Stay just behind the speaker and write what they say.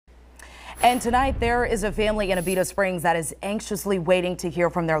And tonight there is a family in Abita Springs that is anxiously waiting to hear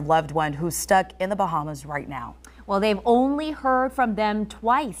from their loved one who's stuck in the Bahamas right now. Well, they've only heard from them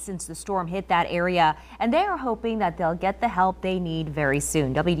twice since the storm hit that area, and they are hoping that they'll get the help they need very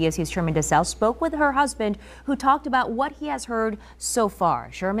soon. WDSC's Sherman DeSalle spoke with her husband, who talked about what he has heard so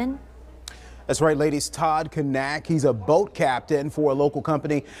far. Sherman? That's right, ladies. Todd Kanak, he's a boat captain for a local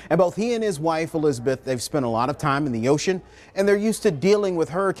company, and both he and his wife, Elizabeth, they've spent a lot of time in the ocean, and they're used to dealing with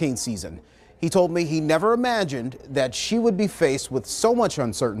hurricane season. He told me he never imagined that she would be faced with so much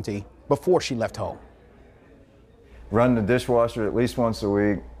uncertainty before she left home. Run the dishwasher at least once a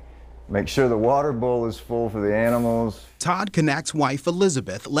week. Make sure the water bowl is full for the animals. Todd Kanak's wife,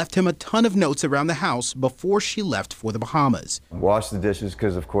 Elizabeth, left him a ton of notes around the house before she left for the Bahamas. Wash the dishes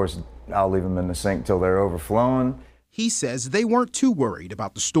because, of course, I'll leave them in the sink till they're overflowing. He says they weren't too worried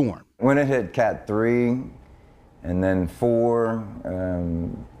about the storm. When it hit Cat 3 and then 4,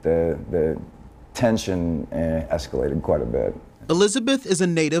 the tension escalated quite a bit. Elizabeth is a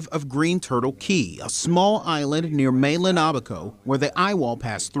native of Green Turtle Key, a small island near mainland Abaco where the eye wall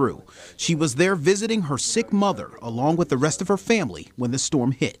passed through. She was there visiting her sick mother along with the rest of her family when the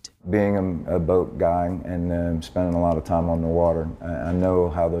storm hit. Being a boat guy and spending a lot of time on the water, I know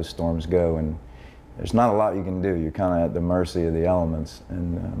how those storms go, and there's not a lot you can do. You're kind of at the mercy of the elements,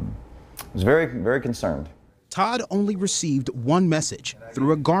 and I was very, very concerned. Todd only received one message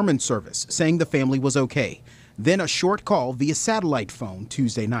through a Garmin service saying the family was okay. Then a short call via satellite phone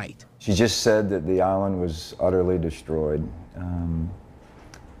Tuesday night. She just said that the island was utterly destroyed.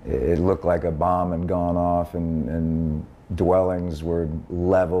 It looked like a bomb had gone off, and dwellings were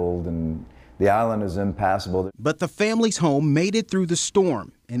leveled, and the island is impassable. But the family's home made it through the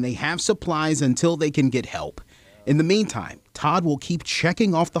storm, and they have supplies until they can get help. In the meantime, Todd will keep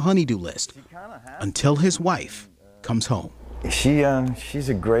checking off the honey-do list until his wife comes home. She's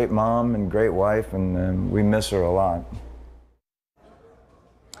a great mom and great wife, and we miss her a lot.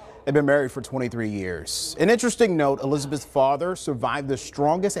 They've been married for 23 years. An interesting note, Elizabeth's father survived the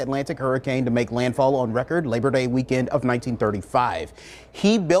strongest Atlantic hurricane to make landfall on record, Labor Day weekend of 1935.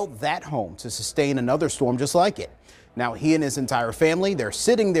 He built that home to sustain another storm just like it. Now he and his entire family, they're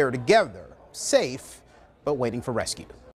sitting there together, safe, but waiting for rescue.